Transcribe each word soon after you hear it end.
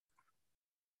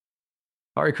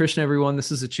Hare Krishna, everyone. This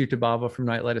is Achyuta Bhava from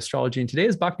Nightlight Astrology, and today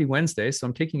is Bhakti Wednesday, so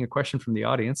I'm taking a question from the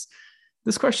audience.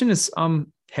 This question is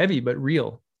heavy but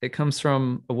real. It comes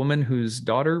from a woman whose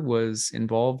daughter was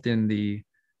involved in the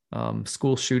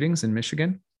school shootings in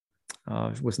Michigan.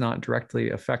 Was not directly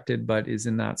affected, but is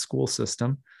in that school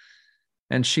system.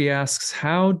 And she asks,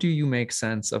 how do you make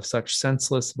sense of such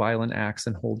senseless, violent acts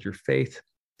and hold your faith?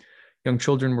 Young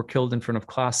children were killed in front of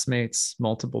classmates.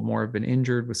 Multiple more have been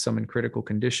injured, with some in critical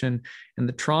condition. And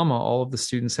the trauma all of the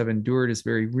students have endured is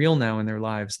very real now in their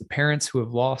lives. The parents who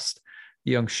have lost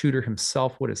the young shooter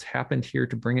himself, what has happened here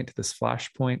to bring it to this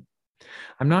flashpoint?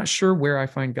 I'm not sure where I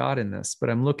find God in this,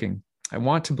 but I'm looking. I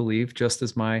want to believe, just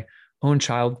as my own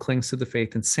child clings to the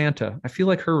faith in Santa. I feel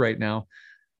like her right now.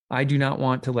 I do not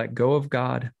want to let go of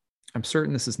God. I'm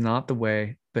certain this is not the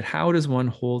way, but how does one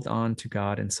hold on to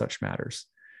God in such matters?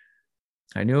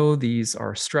 I know these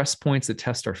are stress points that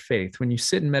test our faith. When you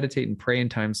sit and meditate and pray in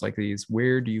times like these,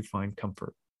 where do you find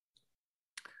comfort?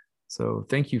 So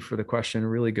thank you for the question, a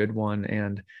really good one.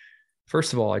 And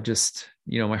first of all, I just,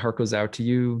 my heart goes out to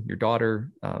you, your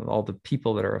daughter, all the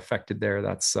people that are affected there.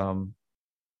 That's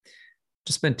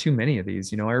just been too many of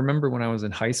these. I remember when I was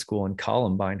in high school and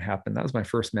Columbine happened, that was my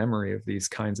first memory of these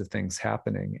kinds of things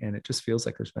happening. And it just feels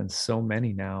like there's been so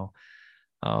many now.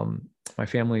 My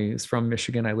family is from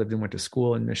Michigan. I lived and went to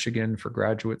school in Michigan for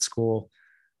graduate school.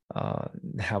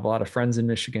 Have a lot of friends in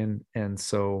Michigan, and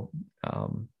so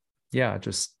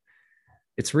just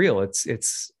it's real.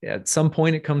 It's at some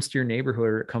point it comes to your neighborhood,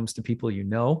 or it comes to people you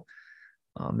know.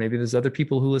 Maybe there's other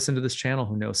people who listen to this channel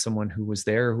who know someone who was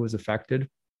there, who was affected.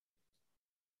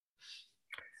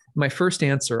 My first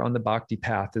answer on the Bhakti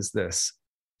path is this: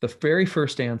 the very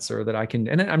first answer that I can,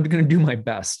 and I'm going to do my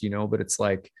best, but it's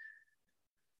like.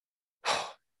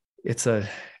 It's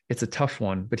a tough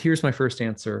one, but here's my first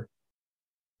answer.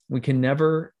 We can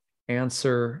never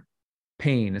answer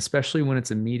pain, especially when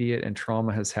it's immediate and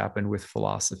trauma has happened, with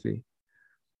philosophy.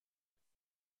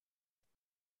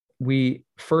 We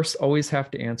first always have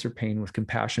to answer pain with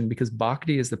compassion, because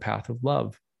Bhakti is the path of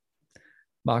love.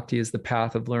 Bhakti is the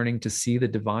path of learning to see the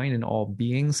divine in all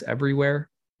beings everywhere,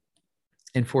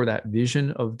 and for that vision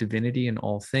of divinity in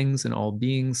all things and all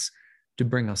beings to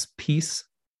bring us peace,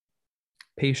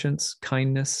 patience,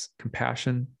 kindness,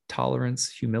 compassion, tolerance,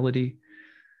 humility,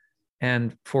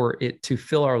 and for it to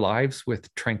fill our lives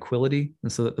with tranquility,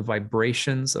 and so that the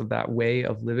vibrations of that way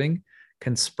of living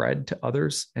can spread to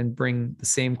others and bring the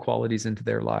same qualities into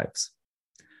their lives.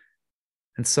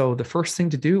 And so the first thing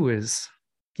to do is,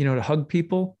 to hug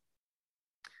people,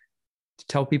 to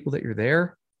tell people that you're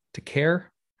there, to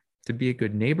care, to be a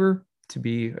good neighbor, to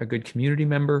be a good community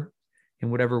member, in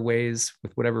whatever ways,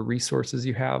 with whatever resources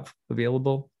you have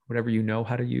available, whatever you know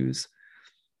how to use.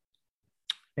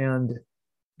 And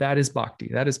that is Bhakti.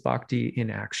 That is Bhakti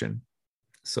in action.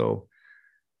 So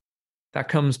that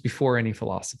comes before any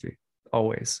philosophy,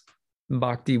 always.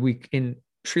 Bhakti, in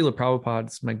Srila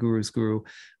Prabhupada's, my guru's guru,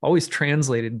 always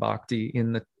translated Bhakti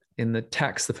in the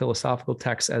text, the philosophical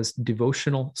text, as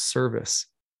devotional service.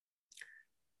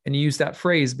 And he used that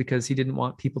phrase because he didn't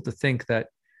want people to think that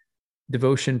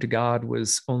devotion to God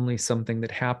was only something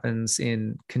that happens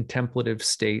in contemplative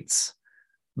states,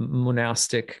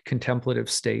 monastic contemplative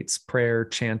states, prayer,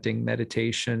 chanting,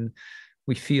 meditation.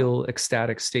 We feel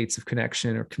ecstatic states of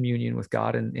connection or communion with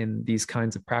God in these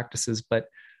kinds of practices. But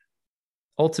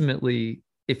ultimately,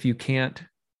 if you can't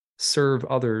serve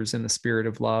others in the spirit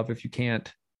of love, if you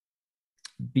can't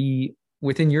be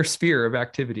within your sphere of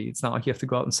activity, it's not like you have to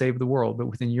go out and save the world, but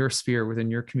within your sphere,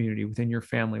 within your community, within your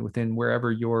family, within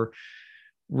wherever your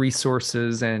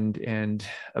resources and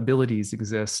abilities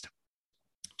exist,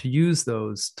 to use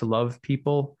those to love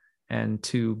people and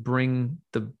to bring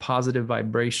the positive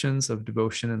vibrations of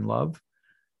devotion and love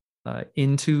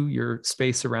into your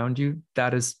space around you.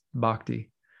 That is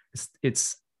Bhakti.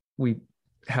 We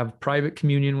have private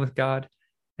communion with God,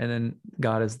 and then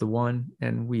God is the one,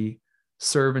 and we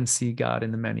serve and see God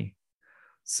in the many.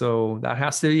 So that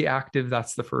has to be active.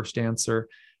 That's the first answer.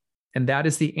 And that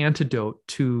is the antidote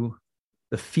to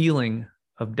the feeling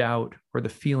of doubt or the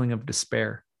feeling of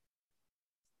despair.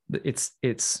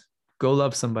 It's go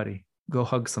love somebody, go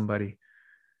hug somebody,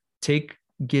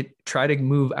 try to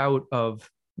move out of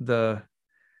the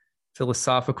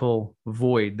philosophical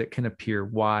void that can appear.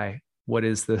 Why? What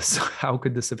is this? How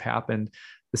could this have happened?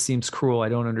 This seems cruel. I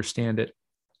don't understand it.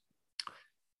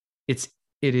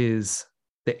 It is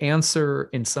the answer.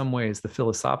 In some ways, the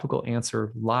philosophical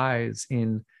answer lies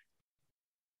in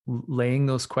laying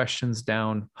those questions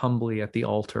down humbly at the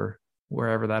altar,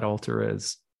 wherever that altar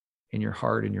is, in your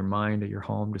heart, in your mind, at your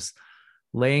home, just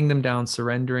laying them down,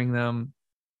 surrendering them,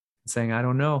 saying, I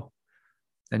don't know,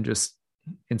 and just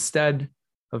instead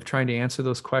of trying to answer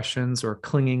those questions or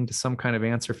clinging to some kind of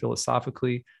answer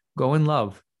philosophically, go in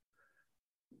love.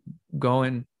 Go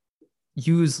and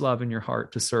use love in your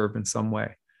heart to serve in some way.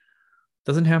 It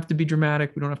doesn't have to be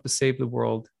dramatic. We don't have to save the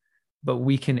world, but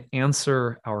we can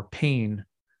answer our pain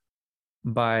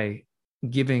by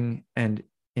giving and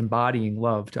embodying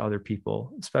love to other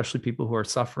people, especially people who are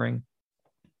suffering.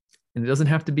 And it doesn't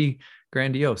have to be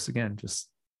grandiose, again,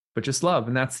 but just love.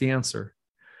 And that's the answer.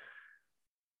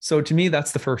 So to me,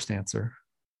 that's the first answer.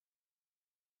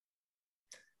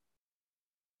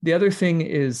 The other thing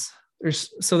is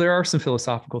there are some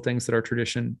philosophical things that our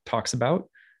tradition talks about,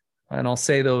 and I'll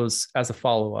say those as a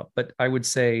follow-up, but I would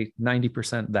say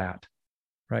 90% that,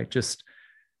 right? Just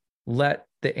let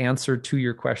the answer to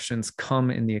your questions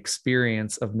come in the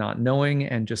experience of not knowing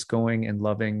and just going and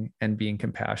loving and being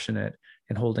compassionate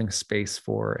and holding space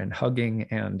for and hugging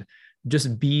and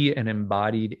just be an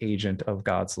embodied agent of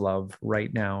God's love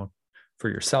right now for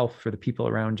yourself, for the people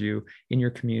around you, in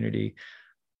your community.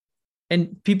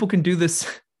 And people can do this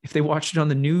if they watch it on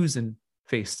the news and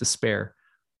face despair.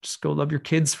 Just go love your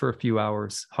kids for a few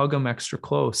hours, hug them extra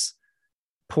close,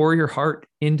 pour your heart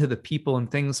into the people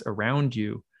and things around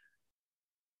you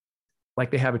like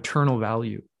they have eternal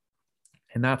value.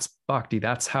 And that's bhakti.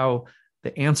 That's how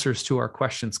the answers to our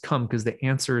questions come, because the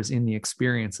answer is in the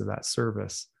experience of that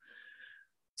service.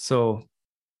 So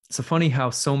it's funny how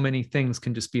so many things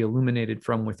can just be illuminated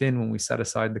from within when we set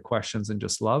aside the questions and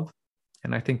just love.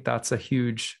 And I think that's a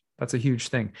huge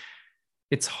thing.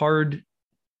 It's hard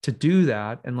to do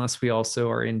that unless we also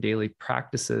are in daily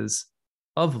practices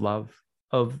of love,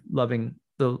 of loving,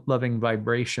 the loving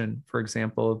vibration, for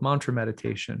example, of mantra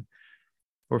meditation,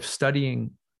 or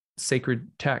studying sacred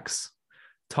texts,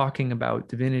 talking about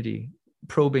divinity,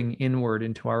 probing inward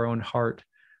into our own heart,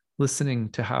 listening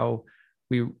to how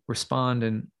we respond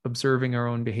and observing our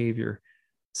own behavior,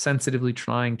 sensitively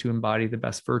trying to embody the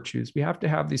best virtues. We have to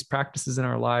have these practices in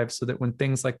our lives so that when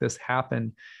things like this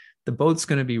happen, the boat's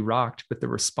going to be rocked, but the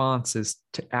response is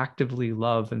to actively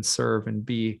love and serve and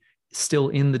be still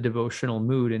in the devotional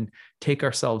mood and take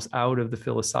ourselves out of the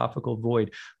philosophical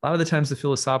void. A lot of the times the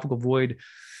philosophical void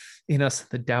in us,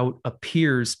 the doubt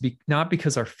appears not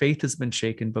because our faith has been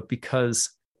shaken, but because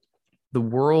the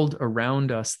world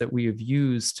around us that we have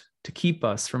used to keep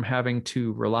us from having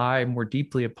to rely more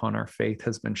deeply upon our faith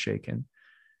has been shaken.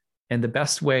 And the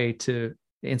best way to,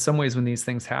 in some ways, when these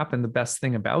things happen, the best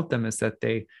thing about them is that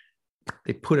they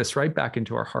put us right back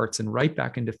into our hearts and right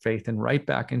back into faith and right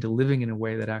back into living in a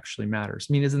way that actually matters.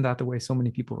 I mean, isn't that the way so many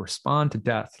people respond to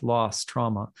death, loss,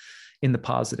 trauma in the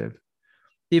positive?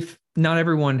 If not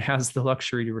everyone has the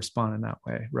luxury to respond in that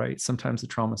way, right? Sometimes the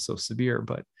trauma is so severe,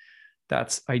 but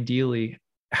that's ideally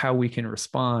how we can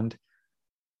respond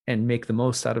and make the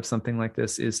most out of something like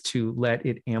this, is to let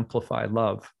it amplify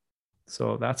love.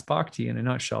 So that's bhakti in a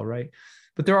nutshell, right?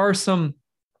 But there are some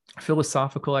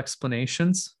philosophical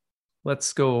explanations.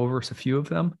 Let's go over a few of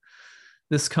them.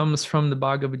 This comes from the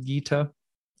Bhagavad Gita.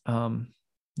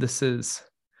 This is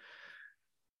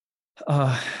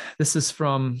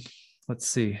from, let's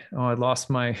see. Oh, I lost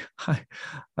my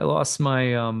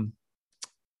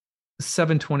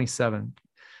 727.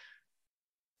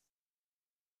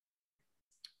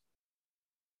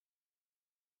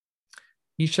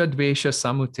 Ishadvesha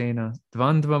samutena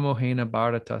dvandva mohena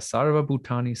bharata sarva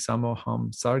bhutani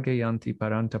samoham sargayanti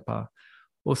parantapa.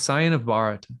 O scion of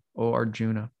Bharata, O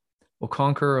Arjuna, O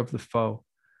conqueror of the foe,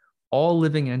 all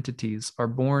living entities are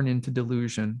born into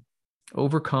delusion,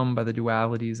 overcome by the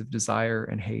dualities of desire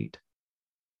and hate.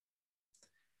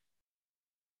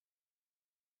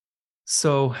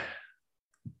 So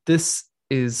this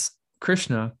is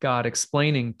Krishna, God,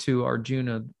 explaining to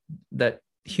Arjuna that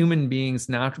human beings,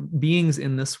 not beings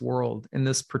in this world, in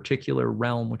this particular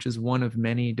realm, which is one of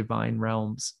many divine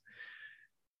realms,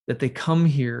 that they come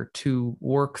here to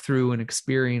work through and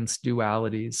experience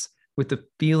dualities with the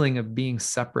feeling of being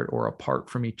separate or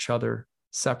apart from each other,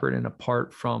 separate and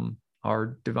apart from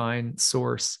our divine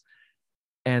source,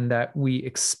 and that we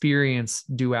experience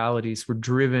dualities. We're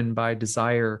driven by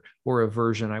desire or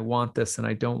aversion. I want this and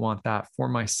I don't want that for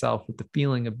myself, with the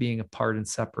feeling of being apart and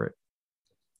separate.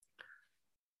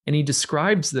 And he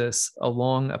describes this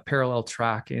along a parallel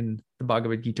track in the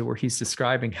Bhagavad Gita, where he's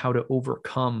describing how to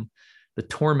overcome the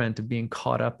torment of being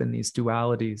caught up in these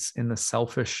dualities, in the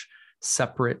selfish,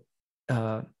 separate,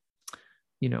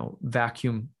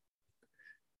 vacuum.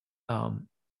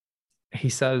 He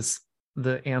says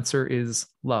the answer is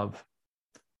love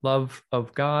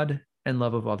of God and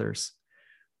love of others.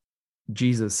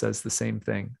 Jesus says the same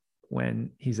thing when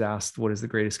he's asked what is the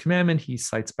greatest commandment. He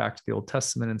cites back to the Old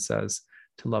Testament and says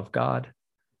to love God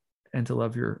and to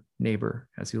love your neighbor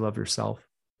as you love yourself.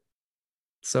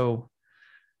 So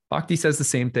Bhakti says the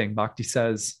same thing. Bhakti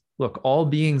says, look, all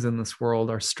beings in this world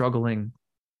are struggling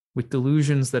with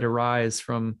delusions that arise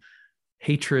from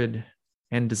hatred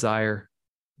and desire,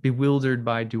 bewildered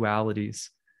by dualities.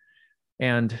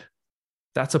 And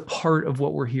that's a part of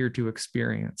what we're here to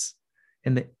experience.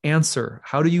 And the answer,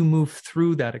 how do you move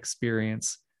through that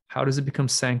experience? How does it become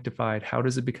sanctified? How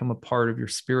does it become a part of your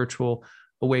spiritual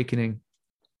awakening?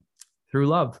 Through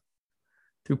love,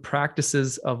 through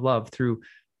practices of love, through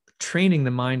training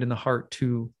the mind and the heart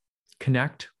to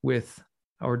connect with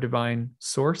our divine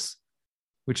source,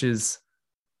 which is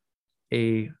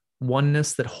a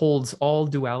oneness that holds all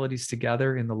dualities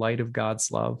together in the light of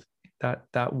God's love.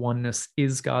 That oneness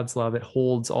is God's love. It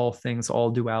holds all things,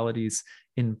 all dualities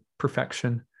in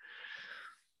perfection.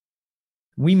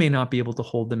 We may not be able to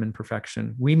hold them in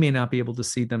perfection. We may not be able to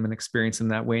see them and experience them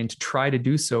that way. And to try to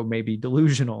do so may be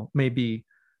delusional, may be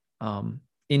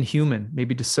inhuman,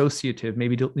 maybe dissociative,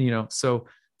 maybe, so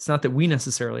it's not that we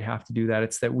necessarily have to do that.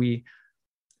 It's that we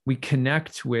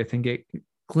connect with and get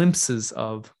glimpses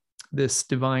of this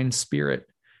divine spirit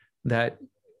that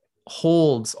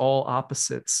holds all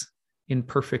opposites in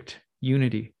perfect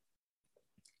unity.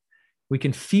 We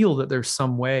can feel that there's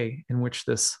some way in which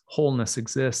this wholeness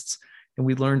exists, and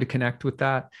we learn to connect with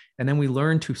that. And then we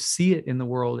learn to see it in the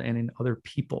world and in other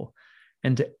people,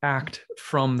 and to act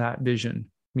from that vision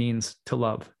means to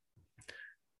love.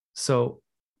 So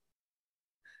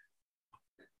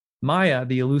Maya,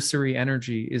 the illusory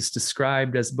energy, is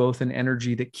described as both an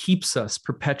energy that keeps us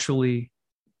perpetually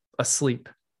asleep,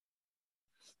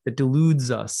 that deludes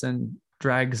us and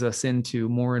drags us into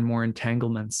more and more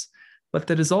entanglements, but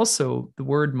that is also, the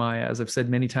word Maya, as I've said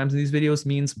many times in these videos,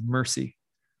 means mercy.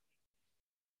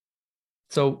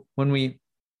 So when we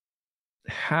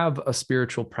have a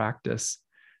spiritual practice,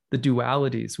 the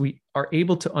dualities, we are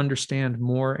able to understand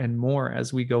more and more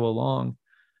as we go along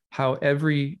how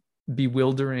every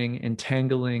bewildering,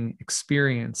 entangling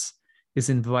experience is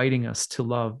inviting us to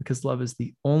love, because love is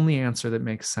the only answer that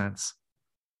makes sense.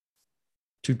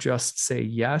 To just say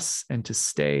yes and to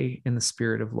stay in the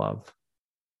spirit of love.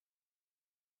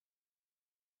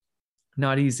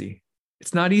 Not easy.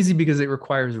 It's not easy because it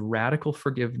requires radical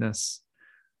forgiveness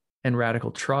and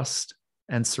radical trust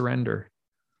and surrender.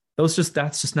 That's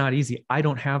just not easy. I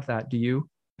don't have that. Do you?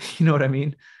 You know what I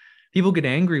mean? People get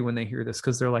angry when they hear this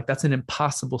because they're like, that's an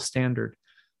impossible standard.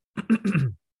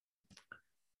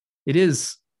 It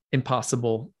is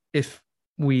impossible if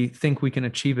we think we can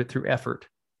achieve it through effort.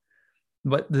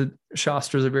 But the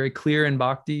Shastras are very clear in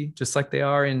Bhakti, just like they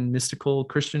are in mystical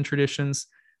Christian traditions,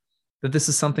 that this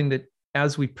is something that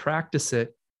as we practice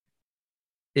it,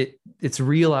 it's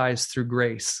realized through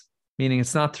grace, meaning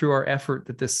it's not through our effort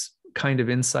that this kind of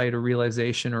insight or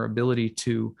realization or ability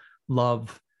to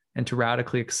love and to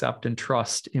radically accept and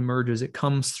trust emerges. It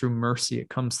comes through mercy. It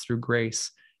comes through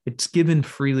grace. It's given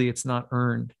freely. It's not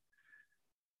earned.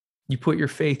 You put your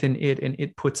faith in it, and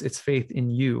it puts its faith in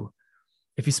you.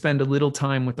 If you spend a little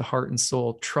time with the heart and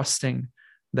soul, trusting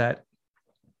that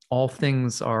all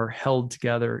things are held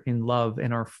together in love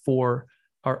and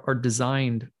are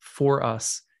designed for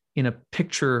us in a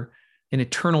picture, an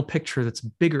eternal picture that's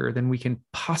bigger than we can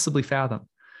possibly fathom,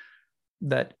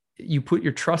 that you put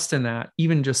your trust in that,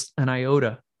 even just an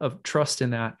iota of trust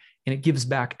in that, and it gives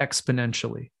back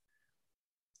exponentially.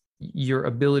 Your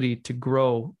ability to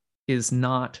grow is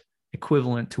not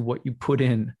equivalent to what you put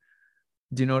in.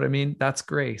 Do you know what I mean? That's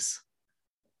grace.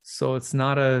 So it's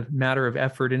not a matter of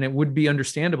effort. And it would be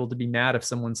understandable to be mad if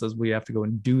someone says, well, you have to go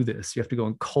and do this. You have to go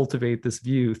and cultivate this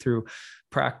view through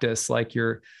practice. Like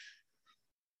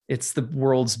it's the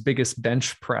world's biggest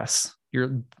bench press.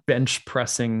 You're bench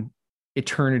pressing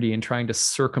eternity and trying to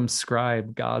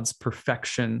circumscribe God's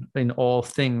perfection in all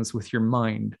things with your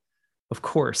mind. Of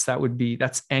course,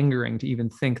 that's angering to even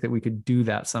think that we could do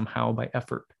that somehow by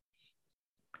effort.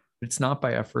 It's not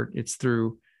by effort. It's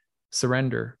through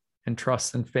surrender and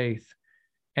trust and faith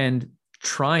and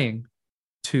trying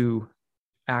to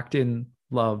act in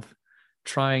love,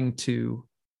 trying to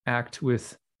act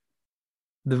with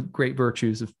the great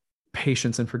virtues of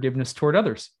patience and forgiveness toward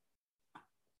others.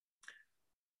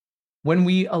 When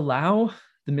we allow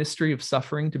the mystery of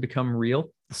suffering to become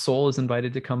real, the soul is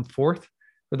invited to come forth,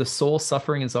 for the soul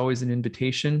suffering is always an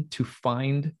invitation to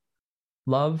find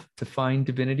love, to find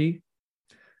divinity.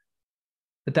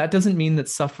 But that doesn't mean that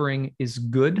suffering is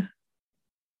good.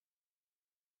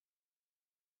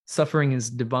 Suffering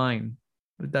is divine,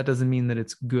 but that doesn't mean that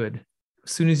it's good.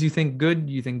 As soon as you think good,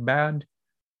 you think bad,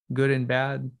 good and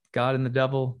bad, God and the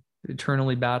devil,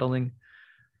 eternally battling.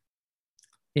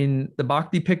 In the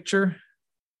Bhakti picture,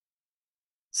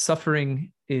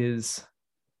 Suffering is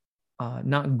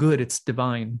not good, it's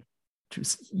divine.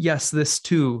 Yes, this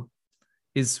too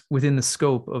is within the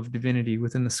scope of divinity,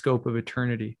 within the scope of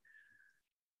eternity.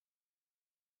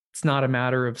 It's not a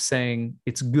matter of saying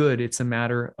it's good, it's a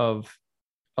matter of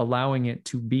allowing it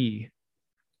to be.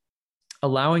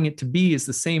 Allowing it to be is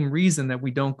the same reason that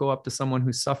we don't go up to someone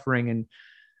who's suffering and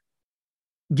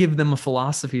give them a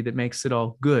philosophy that makes it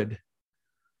all good,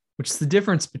 which is the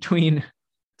difference between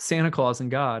Santa Claus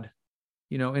and God,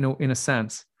 in a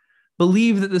sense.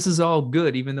 Believe that this is all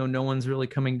good, even though no one's really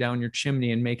coming down your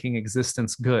chimney and making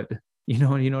existence good. You know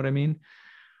what I mean?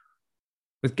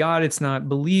 With God, it's not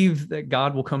believe that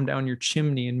God will come down your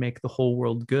chimney and make the whole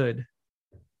world good.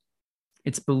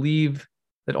 It's believe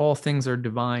that all things are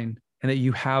divine and that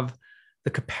you have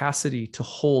the capacity to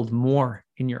hold more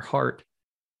in your heart,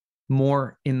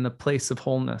 more in the place of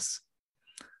wholeness.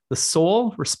 The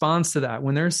soul responds to that.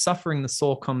 When there's suffering, the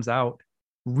soul comes out.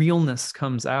 Realness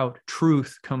comes out.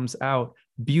 Truth comes out.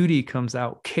 Beauty comes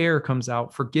out. Care comes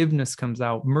out. Forgiveness comes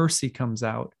out. Mercy comes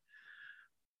out.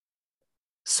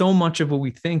 So much of what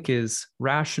we think is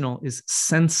rational is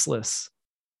senseless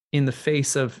in the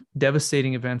face of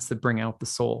devastating events that bring out the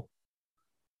soul.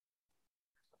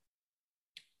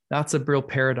 That's a real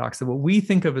paradox, that what we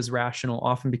think of as rational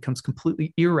often becomes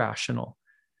completely irrational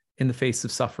in the face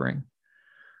of suffering.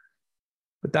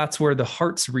 But that's where the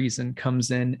heart's reason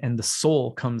comes in and the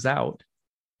soul comes out.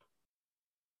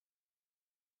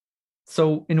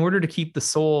 So in order to keep the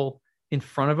soul in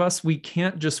front of us, we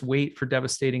can't just wait for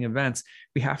devastating events.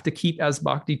 We have to keep, as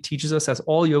Bhakti teaches us, as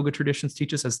all yoga traditions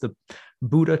teach us, as the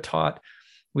Buddha taught,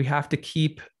 we have to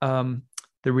keep the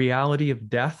reality of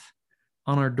death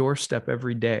on our doorstep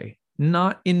every day,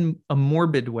 not in a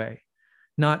morbid way,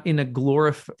 not in a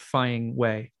glorifying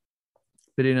way,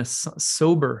 but in a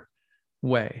sober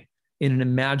way, in an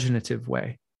imaginative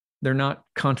way. They're not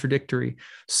contradictory.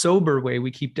 Sober way,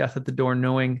 we keep death at the door,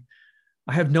 knowing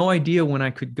I have no idea when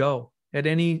I could go. At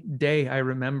any day, I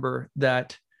remember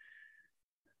that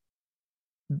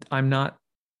I'm not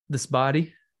this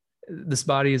body. This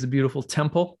body is a beautiful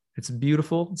temple. It's a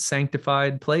beautiful,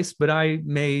 sanctified place, but I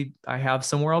have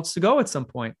somewhere else to go at some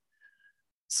point.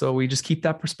 So we just keep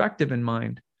that perspective in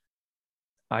mind.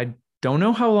 I don't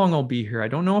know how long I'll be here. I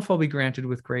don't know if I'll be granted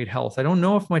with great health. I don't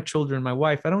know if my children, my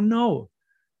wife, I don't know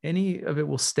any of it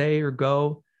will stay or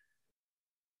go.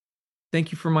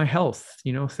 Thank you for my health.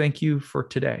 Thank you for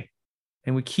today.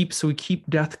 And we keep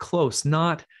death close,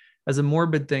 not as a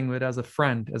morbid thing, but as a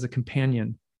friend, as a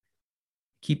companion.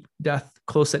 Keep death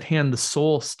close at hand. The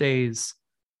soul stays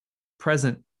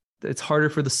present. It's harder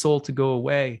for the soul to go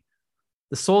away.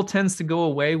 The soul tends to go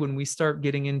away when we start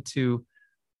getting into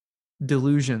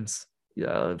delusions,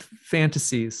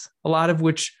 fantasies, a lot of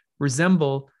which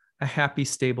resemble a happy,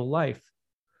 stable life.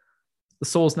 The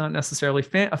soul is not necessarily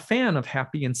a fan of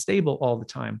happy and stable all the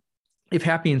time. If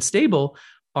happy and stable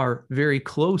are very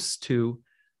close to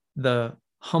the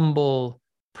humble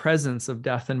presence of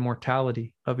death and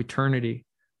mortality, of eternity,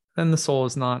 then the soul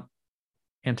is not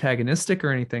antagonistic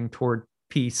or anything toward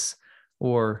peace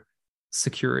or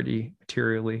security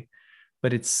materially,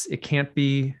 but you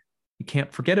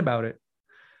can't forget about it.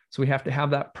 So we have to have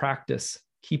that practice,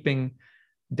 keeping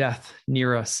death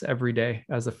near us every day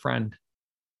as a friend.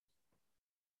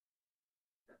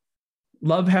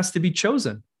 Love has to be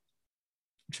chosen,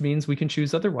 which means we can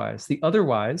choose otherwise. The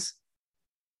otherwise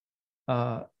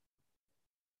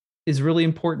is really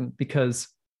important, because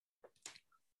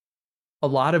a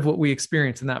lot of what we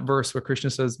experience in that verse where Krishna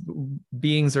says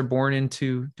beings are born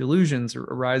into delusions or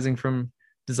arising from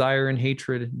desire and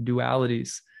hatred,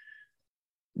 dualities,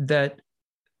 that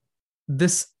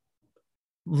this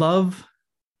love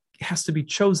has to be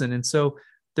chosen. And so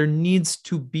there needs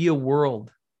to be a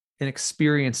world and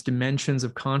experience, dimensions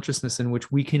of consciousness in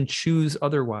which we can choose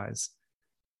otherwise.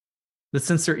 That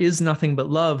since there is nothing but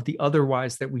love, the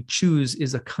otherwise that we choose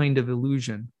is a kind of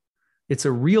illusion. It's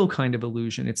a real kind of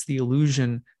illusion. It's the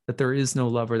illusion that there is no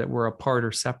love, or that we're apart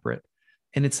or separate.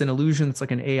 And it's an illusion that's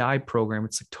like an AI program.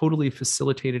 It's like totally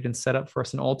facilitated and set up for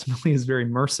us, and ultimately is very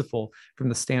merciful from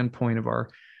the standpoint of our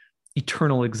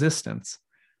eternal existence.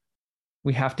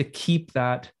 We have to keep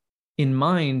that in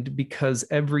mind, because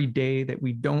every day that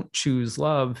we don't choose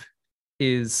love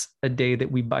is a day that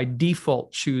we by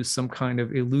default choose some kind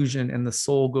of illusion, and the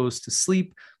soul goes to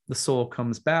sleep, the soul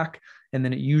comes back, and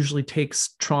then it usually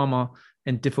takes trauma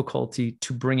and difficulty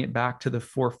to bring it back to the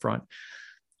forefront.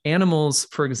 Animals,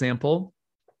 for example,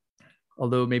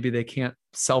 although maybe they can't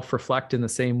self-reflect in the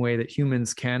same way that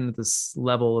humans can, at this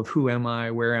level of who am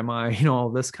I, where am I, all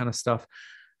this kind of stuff,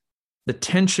 the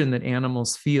tension that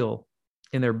animals feel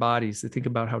in their bodies. They think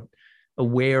about how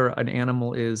aware an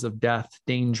animal is of death,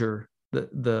 danger,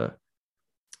 the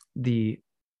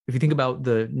if you think about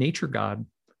the nature god,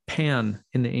 Pan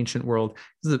in the ancient world,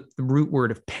 this is the root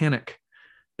word of panic,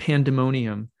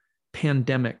 pandemonium,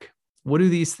 pandemic. What do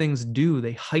these things do?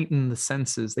 They heighten the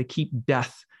senses. They keep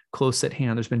death close at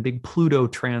hand. There's been big Pluto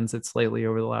transits lately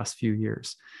over the last few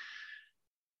years.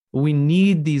 We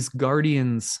need these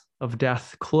guardians of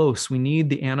death close. We need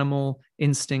the animal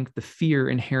instinct, the fear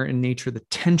inherent in nature, the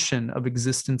tension of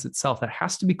existence itself. That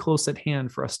has to be close at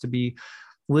hand for us to be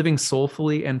living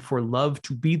soulfully and for love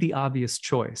to be the obvious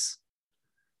choice.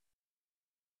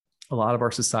 A lot of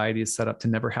our society is set up to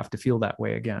never have to feel that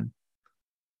way again.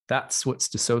 That's what's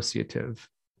dissociative,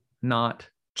 not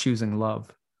choosing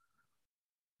love.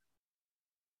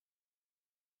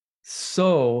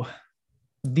 So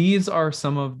these are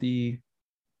some of the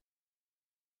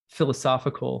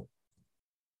philosophical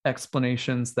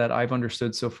explanations that I've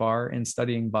understood so far in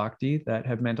studying Bhakti that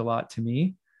have meant a lot to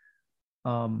me.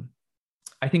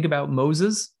 I think about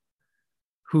Moses,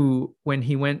 who, when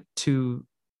he went to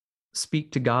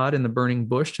speak to God in the burning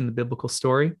bush in the biblical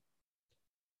story,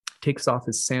 takes off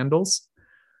his sandals.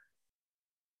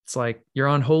 It's like, you're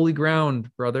on holy ground,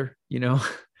 brother, you know?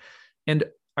 And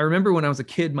I remember when I was a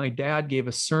kid, my dad gave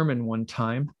a sermon one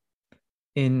time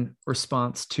in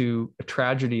response to a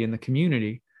tragedy in the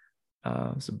community.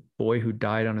 It was a boy who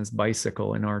died on his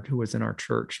bicycle who was in our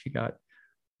church. He got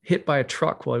hit by a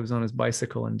truck while he was on his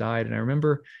bicycle and died. And I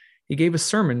remember he gave a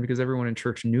sermon because everyone in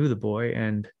church knew the boy.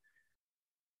 And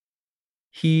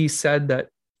he said that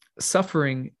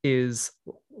suffering is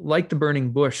like the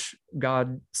burning bush.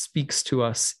 God speaks to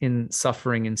us in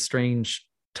suffering in strange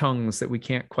tongues that we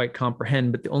can't quite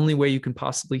comprehend. But the only way you can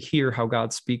possibly hear how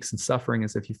God speaks in suffering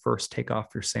is if you first take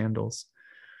off your sandals.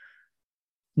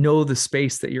 Know the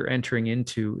space that you're entering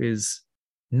into is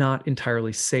not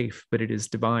entirely safe, but it is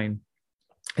divine.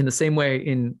 In the same way,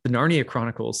 in the Narnia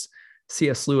Chronicles,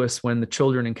 C.S. Lewis, when the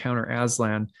children encounter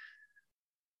Aslan,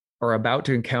 or about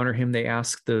to encounter him, they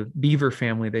ask the beaver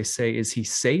family, they say, is he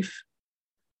safe?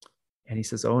 And he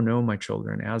says, oh no, my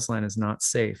children, Aslan is not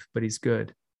safe, but he's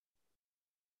good.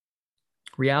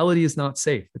 Reality is not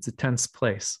safe. It's a tense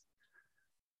place,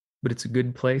 but it's a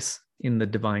good place in the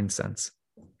divine sense.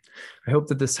 I hope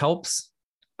that this helps.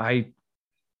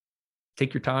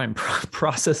 Take your time,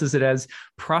 process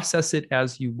it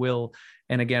as you will.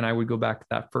 And again, I would go back to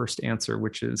that first answer,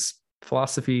 which is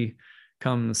philosophy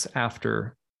comes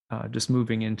after just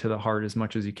moving into the heart as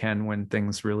much as you can when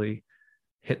things really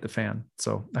hit the fan.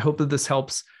 So I hope that this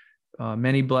helps.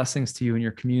 Many blessings to you and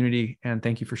your community. And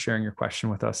thank you for sharing your question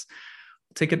with us.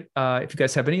 Take it. If you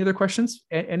guys have any other questions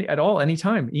at all,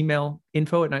 anytime, email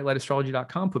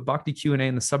info@nightlightastrology.com, put Bhakti Q&A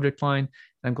in the subject line.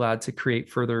 I'm glad to create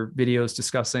further videos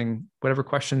discussing whatever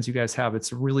questions you guys have.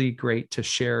 It's really great to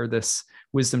share this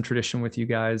wisdom tradition with you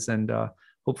guys, and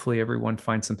hopefully everyone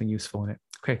finds something useful in it.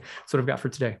 Okay, that's what I've got for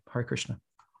today. Hare Krishna.